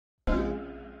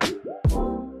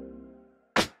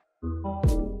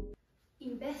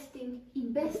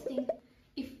investing.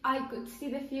 If I could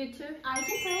see the future, I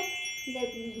can help.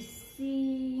 Let me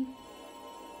see.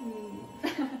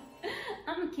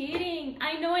 I'm kidding.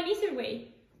 I know an easier way.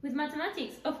 With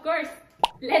mathematics, of course.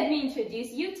 Let me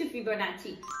introduce you to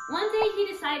Fibonacci. One day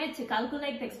he decided to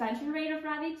calculate the expansion rate of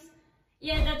rabbits.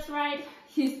 Yeah, that's right.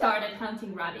 He started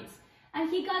counting rabbits. And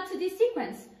he got to this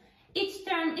sequence. Each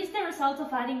term is the result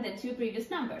of adding the two previous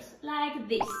numbers, like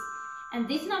this. And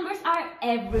these numbers are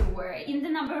everywhere, in the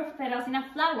number of petals in a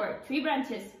flower, tree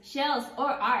branches, shells, or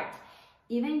art.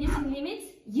 Even using limits,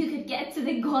 you could get to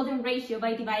the golden ratio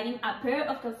by dividing a pair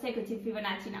of consecutive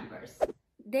Fibonacci numbers.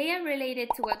 They are related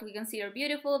to what we consider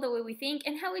beautiful, the way we think,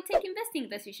 and how we take investing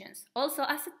decisions. Also,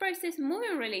 asset prices move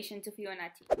in relation to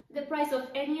Fibonacci. The price of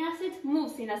any asset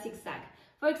moves in a zigzag.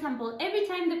 For example, every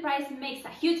time the price makes a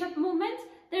huge up movement,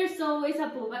 there's always a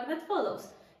pullback that follows.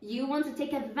 You want to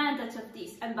take advantage of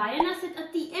this and buy an asset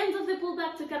at the end of the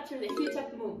pullback to capture the huge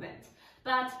up movement.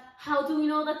 But how do we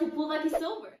know that the pullback is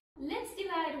over? Let's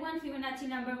divide one Fibonacci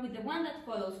number with the one that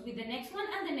follows, with the next one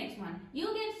and the next one.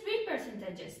 You'll get 3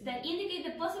 percentages that indicate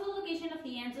the possible location of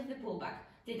the ends of the pullback.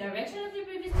 The direction of the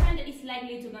previous trend is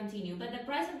likely to continue, but the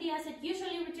price of the asset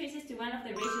usually retraces to one of the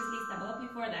ratios listed above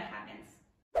before that happens.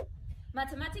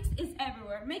 Mathematics is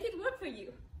everywhere. Make it work for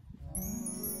you.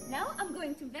 Now I'm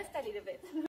going to invest a little bit.